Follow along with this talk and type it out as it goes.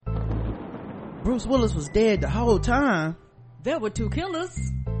Bruce Willis was dead the whole time. There were two killers.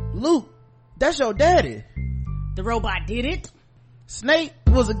 Luke, that's your daddy. The robot did it. Snake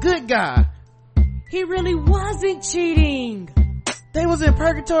was a good guy. He really wasn't cheating. They was in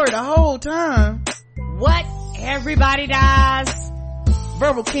purgatory the whole time. What? Everybody dies.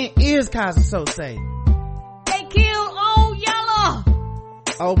 Verbal Kent is Kaiser Sose. They killed Old Yeller.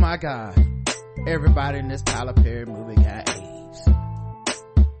 Oh my god. Everybody in this Tyler Perry movie got AIDS.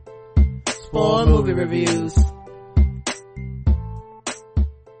 Spoiled movie reviews.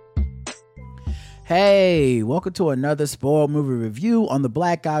 Hey, welcome to another Spoiled Movie Review on the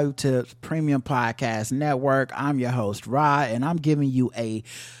Black Guy Who Tips Premium Podcast Network. I'm your host, Rod, and I'm giving you a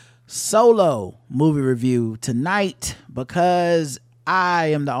solo movie review tonight because I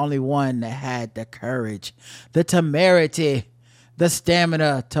am the only one that had the courage, the temerity, the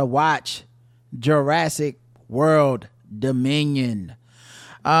stamina to watch Jurassic World Dominion.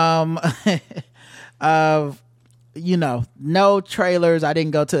 No trailers. I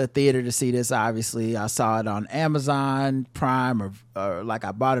didn't go to a theater to see this. Obviously, I saw it on Amazon Prime or like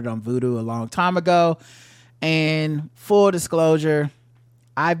I bought it on Vudu a long time ago. And full disclosure,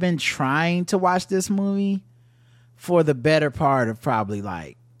 I've been trying to watch this movie for the better part of probably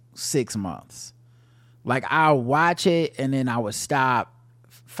like 6 months. Like I'll watch it and then I would stop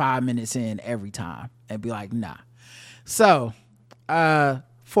 5 minutes in every time and be like, nah. So,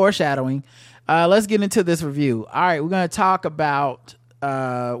 foreshadowing. Let's get into this review. All right, we're going to talk about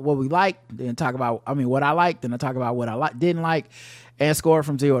what we liked, then talk about, what I liked, then I'll talk about what I didn't like, and score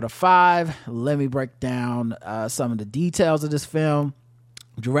from 0 to 5. Let me break down some of the details of this film.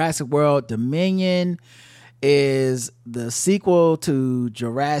 Jurassic World Dominion is the sequel to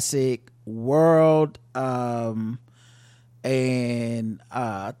Jurassic World, and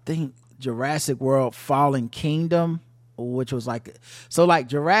I think Jurassic World Fallen Kingdom, which was like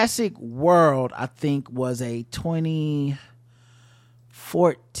Jurassic World, I think was a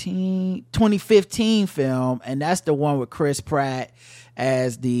 2015 film, and that's the one with Chris Pratt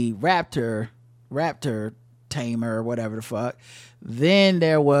as the raptor tamer or whatever the fuck. Then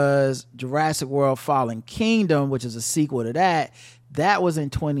there was Jurassic World Fallen Kingdom, which is a sequel to that was in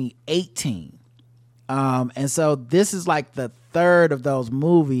 2018. And so this is like the third of those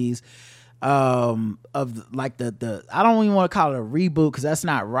movies of like the I don't even want to call it a reboot because that's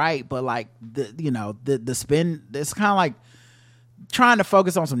not right, but like the spin, it's kind of like trying to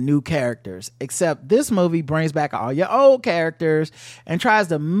focus on some new characters, except this movie brings back all your old characters and tries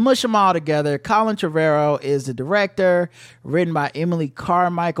to mush them all together. Colin Trevorrow is the director, written by Emily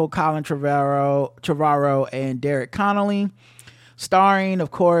Carmichael, Colin Trevorrow, and Derek Connolly. Starring,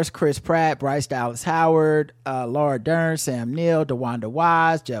 of course, Chris Pratt, Bryce Dallas Howard, Laura Dern, Sam Neill, DeWanda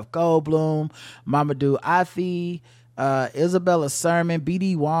Wise, Jeff Goldblum, Mamadou Athie, Isabella Sermon,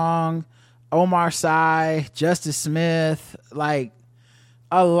 B.D. Wong, Omar Sy, Justice Smith. Like,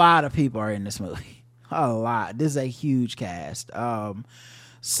 a lot of people are in this movie. A lot. This is a huge cast.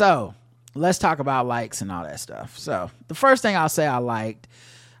 So let's talk about likes and all that stuff. So the first thing I'll say I liked,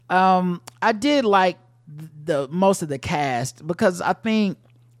 I did like the most of the cast because I think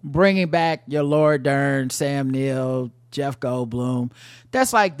bringing back your Laura Dern, Sam Neill, Jeff Goldblum,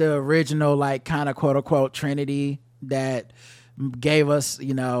 that's like the original like kind of quote unquote Trinity that gave us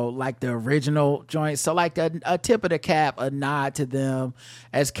like the original joint. So like a tip of the cap, a nod to them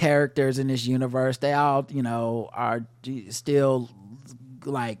as characters in this universe. They all are still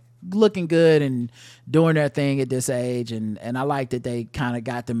like looking good and doing their thing at this age, and I like that they kind of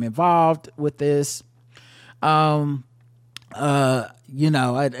got them involved with this. And to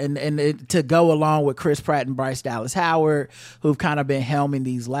go along with Chris Pratt and Bryce Dallas Howard, who've kind of been helming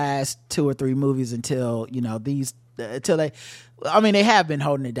these last 2 or 3 movies until they have been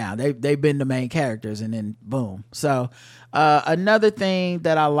holding it down. They've been the main characters, and then boom. So another thing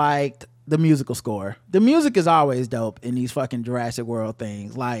that I liked, the musical score. The music is always dope in these fucking Jurassic World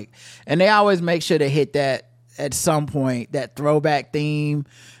things, like, and they always make sure to hit that at some point, that throwback theme,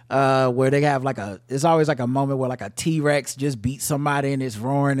 where they have it's always like a moment where like a T-Rex just beats somebody and it's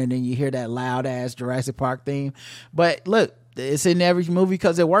roaring, and then you hear that loud ass Jurassic Park theme. But look, it's in every movie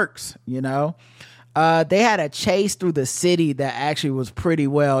because it works, They had a chase through the city that actually was pretty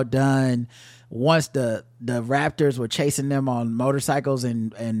well done once the raptors were chasing them on motorcycles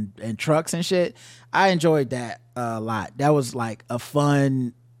and trucks and shit. I enjoyed that a lot. That was like a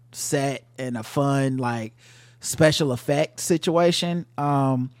fun set and a fun like special effect situation.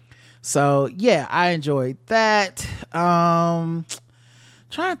 So yeah, I enjoyed that. Trying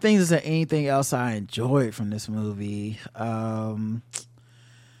to think, is there anything else I enjoyed from this movie?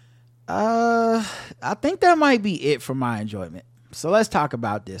 I think that might be it for my enjoyment. So let's talk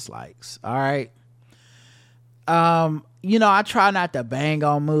about dislikes. All right. I try not to bang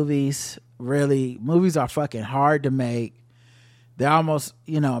on movies. Really, movies are fucking hard to make. They're almost,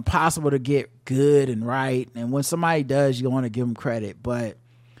 impossible to get good and right. And when somebody does, you want to give them credit. But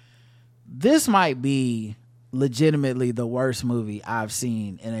this might be legitimately the worst movie I've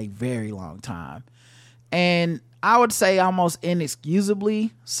seen in a very long time. And I would say almost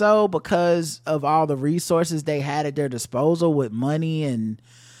inexcusably so, because of all the resources they had at their disposal with money and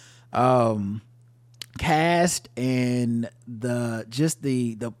cast and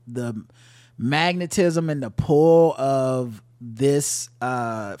the magnetism and the pull of this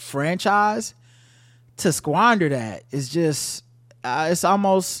franchise. To squander that is just it's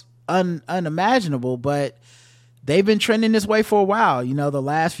almost unimaginable. But they've been trending this way for a while. The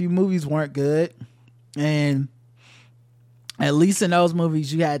last few movies weren't good, and at least in those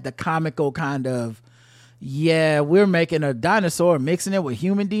movies you had the comical kind of, we're making a dinosaur, mixing it with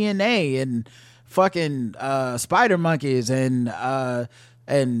human DNA and fucking spider monkeys and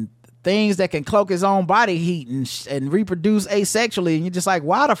things that can cloak his own body heat and reproduce asexually, and you're just like,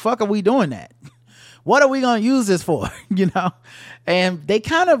 why the fuck are we doing that? What are we gonna use this for? And they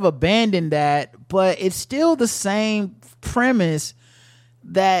kind of abandoned that, but it's still the same premise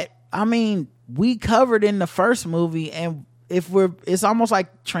that we covered in the first movie. And it's almost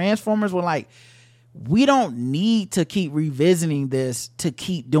like Transformers were like, we don't need to keep revisiting this to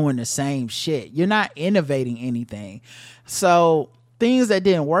keep doing the same shit. You're not innovating anything. So things that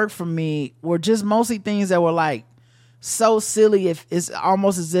didn't work for me were just mostly things that were like so silly, if it's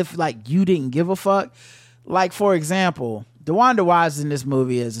almost as if like you didn't give a fuck. Like, for example, DeWanda Wise in this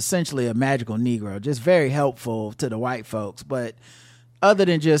movie is essentially a magical Negro, just very helpful to the white folks. But other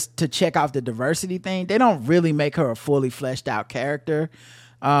than just to check off the diversity thing, they don't really make her a fully fleshed out character.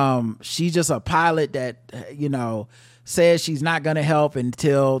 She's just a pilot that, says she's not gonna help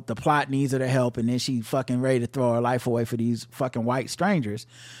until the plot needs her to help, and then she fucking ready to throw her life away for these fucking white strangers.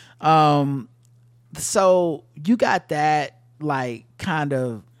 So you got that like kind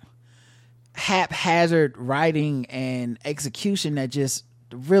of haphazard writing and execution that just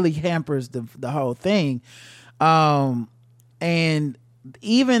really hampers the whole thing. And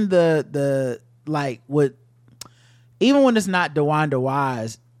even the like what, even when it's not DeWanda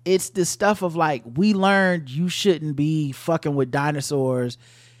Wise, it's the stuff of like, we learned you shouldn't be fucking with dinosaurs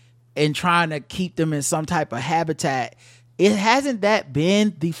and trying to keep them in some type of habitat. It hasn't that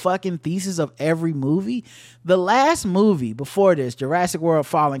been the fucking thesis of every movie? The last movie before this, Jurassic World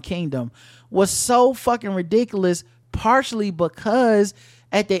Fallen Kingdom, was so fucking ridiculous, partially because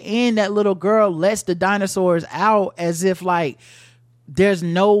at the end that little girl lets the dinosaurs out as if like there's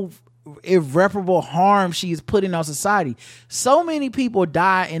no irreparable harm she's putting on society. So many people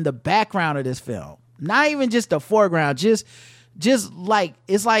die in the background of this film, not even just the foreground, just like,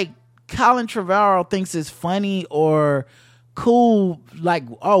 it's like Colin Trevorrow thinks it's funny or cool, like,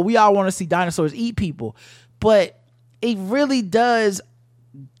 oh, we all want to see dinosaurs eat people, but it really does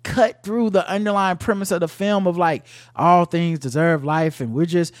cut through the underlying premise of the film of like, all things deserve life, and we're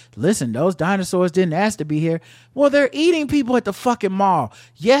just, listen, those dinosaurs didn't ask to be here. Well, they're eating people at the fucking mall.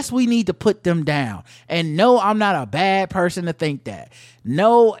 Yes, we need to put them down. And no, I'm not a bad person to think that.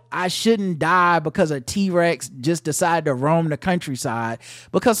 No, I shouldn't die because a T-Rex just decided to roam the countryside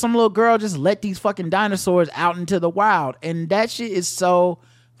because some little girl just let these fucking dinosaurs out into the wild. And that shit is so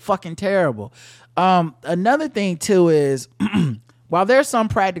fucking terrible. Another thing too is while there's some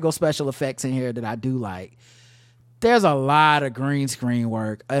practical special effects in here that I do like, there's a lot of green screen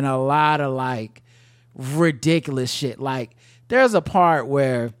work and a lot of like ridiculous shit. Like, there's a part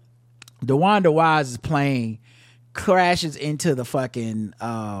where DeWanda Wise's plane crashes into the fucking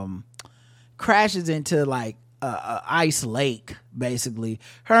crashes into like a ice lake. Basically,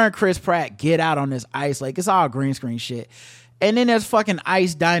 her and Chris Pratt get out on this ice lake. It's all green screen shit. And then there's fucking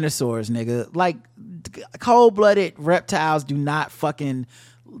ice dinosaurs, nigga. Like, cold-blooded reptiles do not fucking,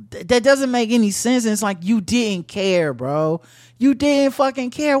 that doesn't make any sense. And it's like, you didn't care, bro. You didn't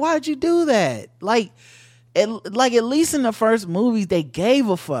fucking care. Why'd you do that? Like at least in the first movies, they gave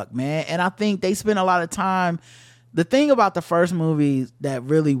a fuck, man. And I think they spent a lot of time. The thing about the first movies that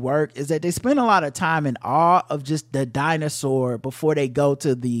really work is that they spend a lot of time in awe of just the dinosaur before they go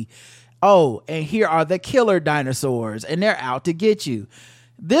to the, oh, and here are the killer dinosaurs and they're out to get you.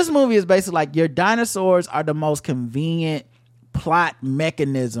 This movie is basically like, your dinosaurs are the most convenient plot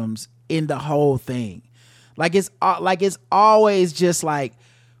mechanisms in the whole thing. Like it's always just like,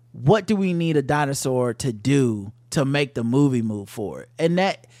 what do we need a dinosaur to do to make the movie move forward? And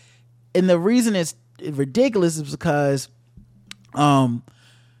the reason it's ridiculous is because the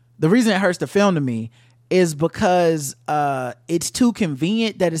reason it hurts the film to me is because it's too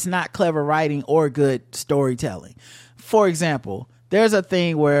convenient that it's not clever writing or good storytelling. For example, there's a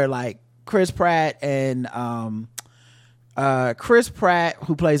thing where like Chris Pratt,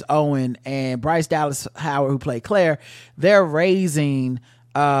 who plays Owen, and Bryce Dallas Howard, who played Claire, they're raising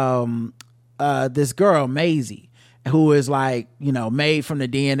this girl Maisie, who is like, you know, made from the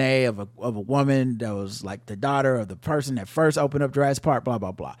DNA of a woman that was like the daughter of the person that first opened up Jurassic Park, blah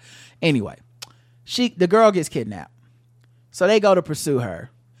blah blah. Anyway, the girl gets kidnapped, so they go to pursue her,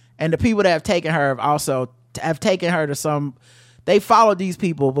 and the people that have taken her have taken her to some. They followed these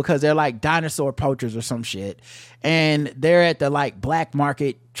people because they're like dinosaur poachers or some shit, and they're at the like black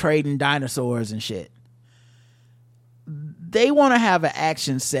market trading dinosaurs and shit. They want to have an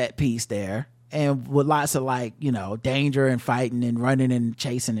action set piece there, and with lots of like, you know, danger and fighting and running and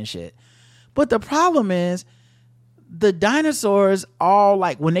chasing and shit. But the problem is the dinosaurs all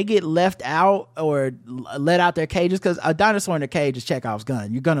like when they get left out or let out their cages, because a dinosaur in a cage is Chekhov's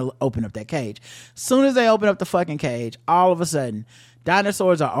gun. You're going to open up that cage. Soon as they open up the fucking cage, all of a sudden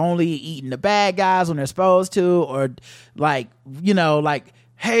dinosaurs are only eating the bad guys when they're supposed to, or like, you know, like,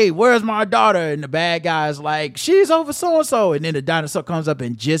 hey, where's my daughter? And the bad guy's like, she's over so-and-so. And then the dinosaur comes up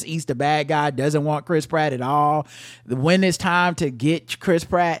and just eats the bad guy, doesn't want Chris Pratt at all. When it's time to get Chris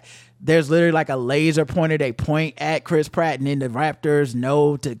Pratt, there's literally like a laser pointer they point at Chris Pratt, and then the raptors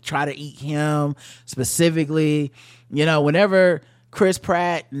know to try to eat him specifically. You know, whenever Chris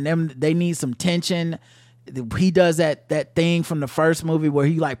Pratt and them, they need some tension, he does that thing from the first movie where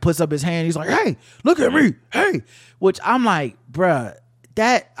he like puts up his hand. He's like, hey, look at me. Hey, which I'm like, bruh,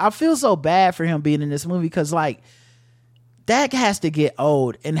 that I feel so bad for him being in this movie, because like that has to get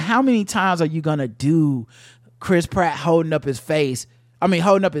old. And how many times are you gonna do Chris Pratt holding up his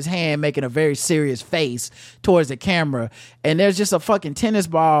hand, making a very serious face towards the camera, and there's just a fucking tennis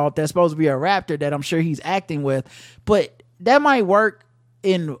ball that's supposed to be a raptor that I'm sure he's acting with, but that might work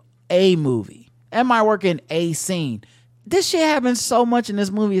in a movie, that might work in a scene. This shit happens so much in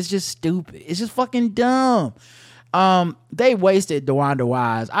this movie, it's just stupid, it's just fucking dumb. They wasted DeWanda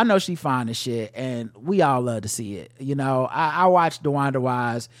Wise. I know she fine as shit, and we all love to see it. You know, I watched DeWanda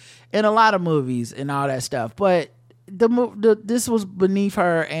Wise in a lot of movies and all that stuff, but this was beneath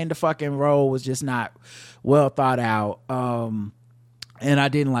her, and the fucking role was just not well thought out. And I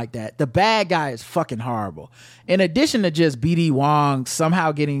didn't like that. The bad guy is fucking horrible. In addition to just BD Wong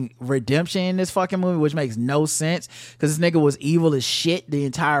somehow getting redemption in this fucking movie, which makes no sense because this nigga was evil as shit the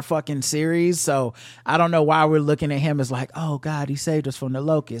entire fucking series. So I don't know why we're looking at him as like, oh God, he saved us from the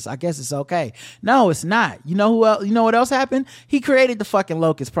locusts, I guess it's okay. No, it's not. You know who else? You know what else happened? He created the fucking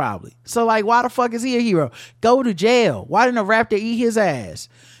locust probably. So like, why the fuck is he a hero? Go to jail. Why didn't a raptor eat his ass?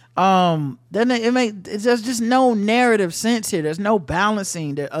 Then there's just no narrative sense here. There's no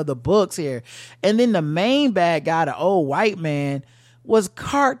balancing of the books here. And then the main bad guy, the old white man, was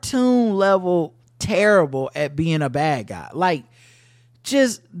cartoon level terrible at being a bad guy. Like,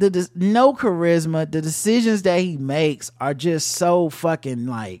 just no charisma. The decisions that he makes are just so fucking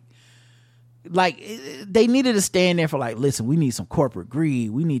like they needed to stand there for like, listen, we need some corporate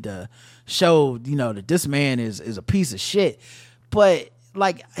greed. We need to show, you know, that this man is a piece of shit. But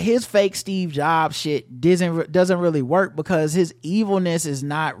like his fake Steve Jobs shit doesn't really work because his evilness is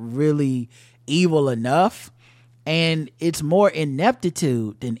not really evil enough, and it's more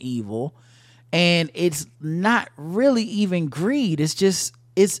ineptitude than evil, and it's not really even greed. He's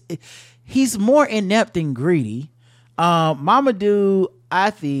more inept than greedy. Mamadou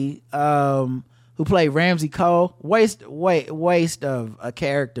Athie, who played Ramsey Cole, waste of a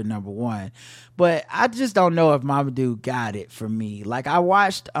character, number one. But I just don't know if Mamadou got it for me. Like, I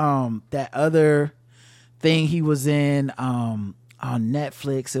watched that other thing he was in on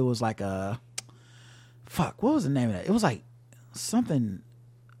Netflix. It was like what was the name of that? It was like something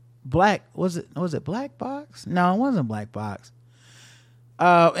black. Was it Black Box? No, it wasn't Black Box.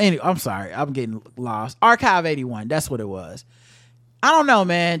 Anyway, I'm sorry, I'm getting lost. Archive 81, that's what it was. I don't know,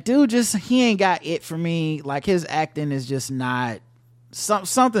 man. Dude, he ain't got it for me. Like, his acting is just not,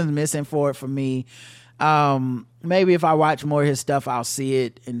 something's missing for it for me. Maybe if I watch more of his stuff, I'll see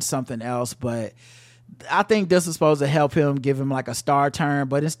it in something else. But I think this was supposed to help him, give him like a star turn.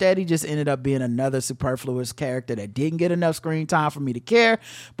 But instead, he just ended up being another superfluous character that didn't get enough screen time for me to care,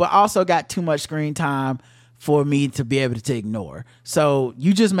 but also got too much screen time for me to be able to ignore. So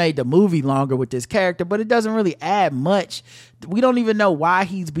you just made the movie longer with this character, but it doesn't really add much. We don't even know why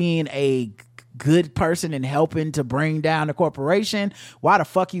he's being a good person and helping to bring down the corporation. Why the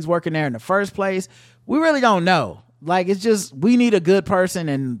fuck he's working there in the first place? We really don't know. Like, it's just, we need a good person,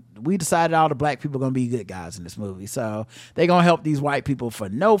 and we decided all the black people are gonna be good guys in this movie, so they gonna help these white people for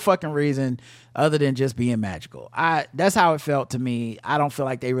no fucking reason other than just being magical. That's how it felt to me. I don't feel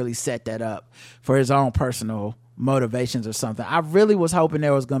like they really set that up for his own personal motivations or something. I really was hoping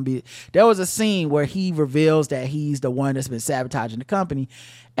there was a scene where he reveals that he's the one that's been sabotaging the company.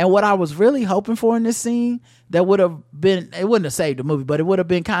 And what I was really hoping for in this scene, that would have been, it wouldn't have saved the movie, but it would have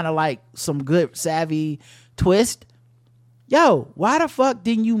been kind of like some good savvy twist. Yo, why the fuck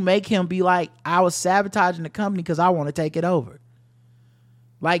didn't you make him be like, I was sabotaging the company because I want to take it over?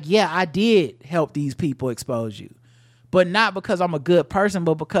 Like, yeah, I did help these people expose you, but not because I'm a good person,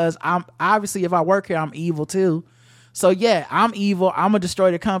 but because I'm obviously, if I work here, I'm evil too. So yeah, I'm evil. I'm gonna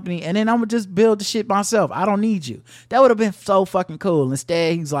destroy the company, and then I'm gonna just build the shit myself. I don't need you. That would have been so fucking cool.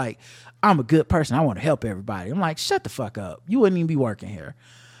 Instead, he's like, I'm a good person. I want to help everybody. I'm like, shut the fuck up. You wouldn't even be working here.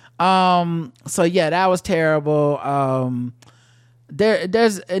 So yeah, that was terrible.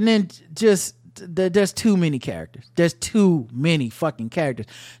 There's too many characters. There's too many fucking characters.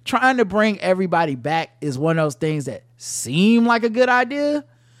 Trying to bring everybody back is one of those things that seem like a good idea,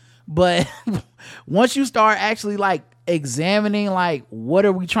 but once you start actually like examining like what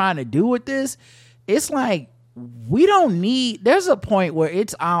are we trying to do with this, it's like we don't need. There's a point where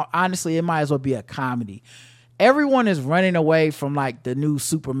it's honestly, it might as well be a comedy. Everyone is running away from like the new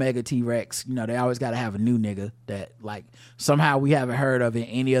super mega T-Rex. You know, they always got to have a new nigga that like somehow we haven't heard of in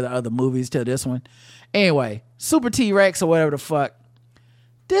any of the other movies till this one. Anyway, super T-Rex or whatever the fuck.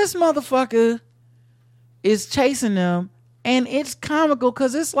 This motherfucker is chasing them, and it's comical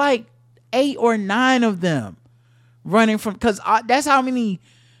because it's like 8 or 9 of them running from, because that's how many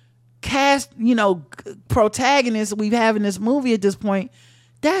protagonists we have in this movie at this point.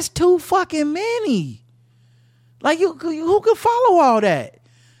 That's too fucking many. Like, who could follow all that?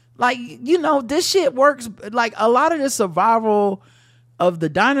 Like, this shit works. Like, a lot of the survival of the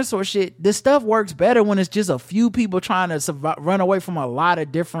dinosaur shit, this stuff works better when it's just a few people trying to run away from a lot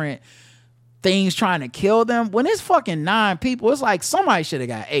of different things trying to kill them. When it's fucking 9 people, it's like somebody should have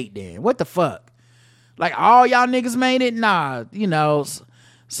got 8 then. What the fuck? Like, all y'all niggas made it? Nah,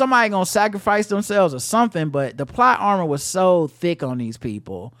 somebody gonna sacrifice themselves or something, but the plot armor was so thick on these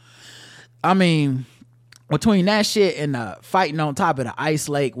people. I mean, between that shit and fighting on top of the ice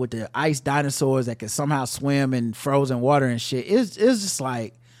lake with the ice dinosaurs that could somehow swim in frozen water and shit, it's just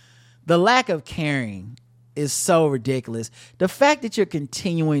like the lack of caring is so ridiculous. The fact that you're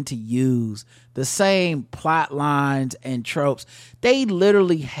continuing to use the same plot lines and tropes. They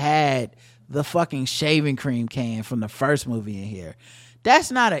literally had the fucking shaving cream can from the first movie in here. That's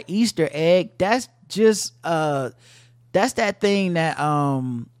not an Easter egg. That's just that's that thing that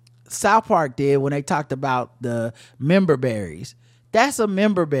South Park did when they talked about the member berries. That's a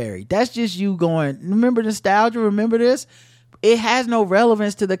member berry. That's just you going, remember nostalgia, remember this? It has no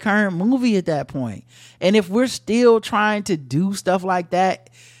relevance to the current movie at that point. And if we're still trying to do stuff like that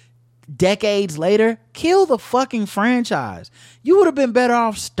decades later, kill the fucking franchise. You would have been better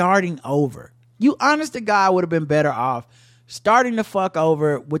off starting over. You, honest to God, would have been better off starting the fuck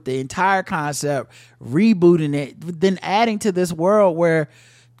over with the entire concept, rebooting it, then adding to this world where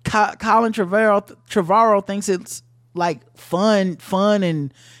Colin Trevorrow thinks it's like fun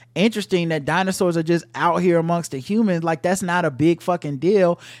and interesting that dinosaurs are just out here amongst the humans. Like, that's not a big fucking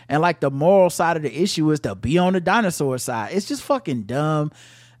deal. And like, the moral side of the issue is to be on the dinosaur side. It's just fucking dumb.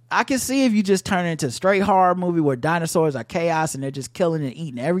 I can see if you just turn it into a straight horror movie where dinosaurs are chaos and they're just killing and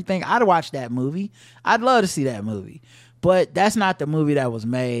eating everything, I'd watch that movie. I'd love to see that movie. But that's not the movie that was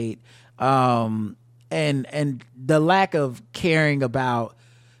made. And the lack of caring about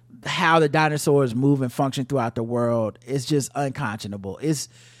how the dinosaurs move and function throughout the world is just unconscionable. It's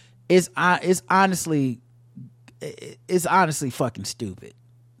honestly fucking stupid,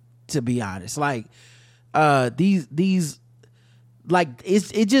 to be honest. Like, these like,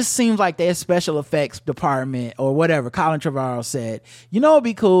 it just seems like their special effects department or whatever, Colin Trevorrow said, it'd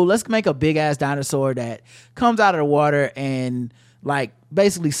be cool, let's make a big ass dinosaur that comes out of the water and like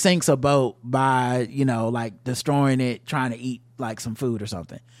basically sinks a boat by like destroying it, trying to eat like some food or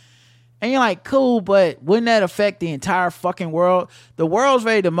something. And you're like, cool, but wouldn't that affect the entire fucking world? The world's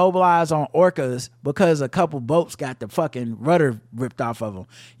ready to mobilize on orcas because a couple boats got the fucking rudder ripped off of them.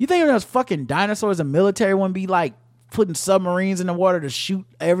 You think if there's fucking dinosaurs, the military wouldn't be like putting submarines in the water to shoot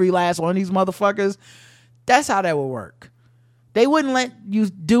every last one of these motherfuckers? That's how that would work. They wouldn't let you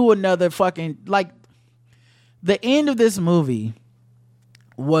do another fucking, like, the end of this movie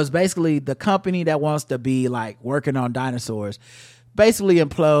was basically the company that wants to be like working on dinosaurs basically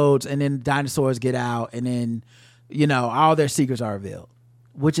implodes, and then dinosaurs get out, and then all their secrets are revealed,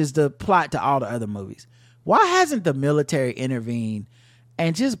 which is the plot to all the other movies. Why hasn't the military intervened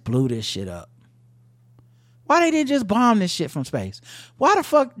and just blew this shit up? Why they didn't just bomb this shit from space? Why the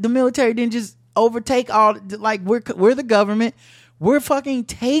fuck the military didn't just overtake all, like, we're the government. We're fucking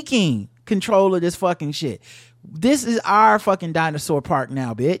taking control of this fucking shit. This is our fucking dinosaur park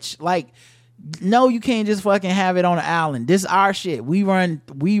now, bitch. Like, no, you can't just fucking have it on an island. This is our shit. We run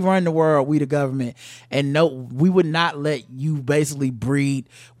the world. We the government. And no, we would not let you basically breed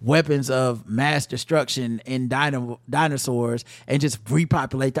weapons of mass destruction in dinosaurs and just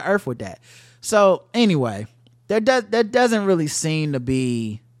repopulate the earth with that. So anyway, there doesn't really seem to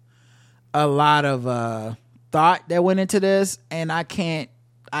be a lot of thought that went into this, and I can't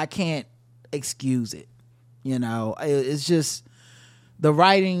excuse it. You know, it's just, the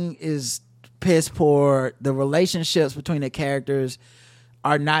writing is piss poor. The relationships between the characters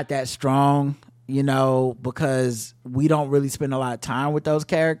are not that strong, you know, because we don't really spend a lot of time with those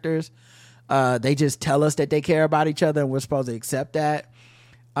characters. They just tell us that they care about each other, and we're supposed to accept that.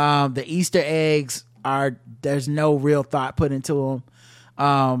 The Easter eggs there's no real thought put into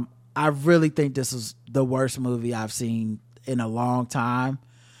them. I really think this is the worst movie I've seen in a long time.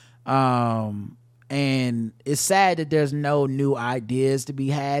 And it's sad that there's no new ideas to be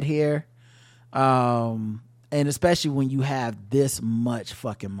had here. And especially when you have this much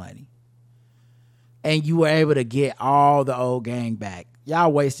fucking money and you were able to get all the old gang back.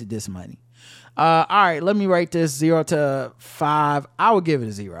 Y'all wasted this money. All right, let me rate this 0 to 5. I would give it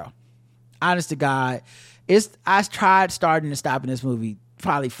a 0. Honest to God, I tried starting and stopping this movie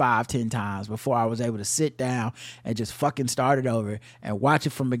probably 5-10 times before I was able to sit down and just fucking start it over and watch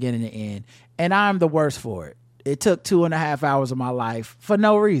it from beginning to end. And I'm the worst for it. It took 2.5 hours of my life for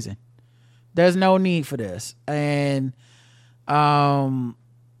no reason. There's no need for this. And I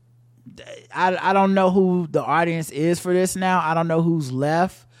don't know who the audience is for this now. I don't know who's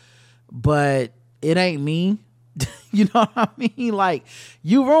left, but it ain't me. You know what I mean? Like,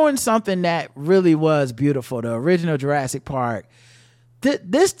 you ruined something that really was beautiful. The original Jurassic Park.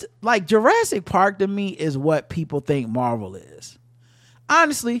 This, like, Jurassic Park to me is what people think Marvel is.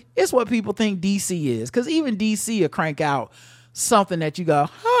 Honestly, it's what people think DC is. Because even DC will crank out something that you go,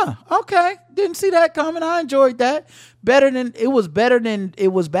 okay, didn't see that coming. I enjoyed that. Better than it was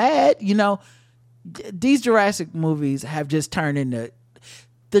bad. You know, these Jurassic movies have just turned into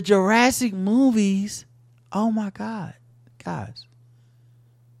the Jurassic movies. Oh my God, guys.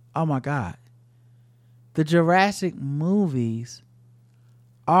 Oh my God. The Jurassic movies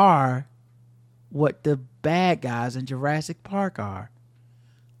are what the bad guys in Jurassic Park are.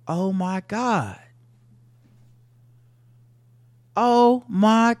 Oh my God. Oh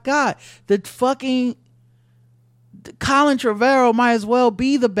my God. The fucking Colin Trevorrow might as well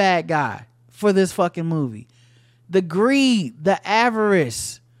be the bad guy for this fucking movie. The greed, the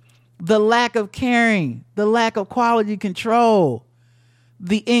avarice, the lack of caring, the lack of quality control,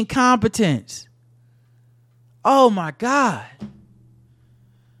 the incompetence. Oh my God.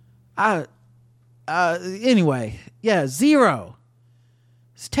 Anyway, yeah, 0.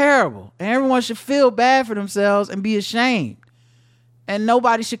 It's terrible. And everyone should feel bad for themselves and be ashamed. And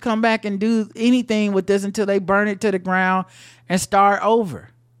nobody should come back and do anything with this until they burn it to the ground and start over.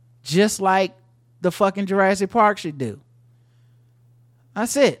 Just like the fucking Jurassic Park should do.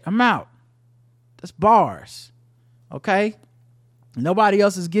 That's it. I'm out. That's bars. Okay? Nobody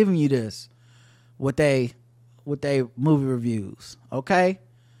else is giving you this with they movie reviews. Okay?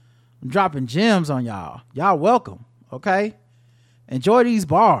 I'm dropping gems on y'all. Y'all welcome. Okay? Enjoy these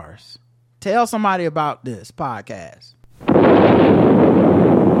bars. Tell somebody about this podcast.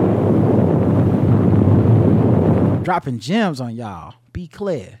 Dropping gems on y'all. Be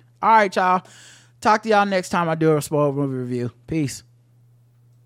clear. All right, y'all. Talk to y'all next time I do a spoiled movie review. Peace.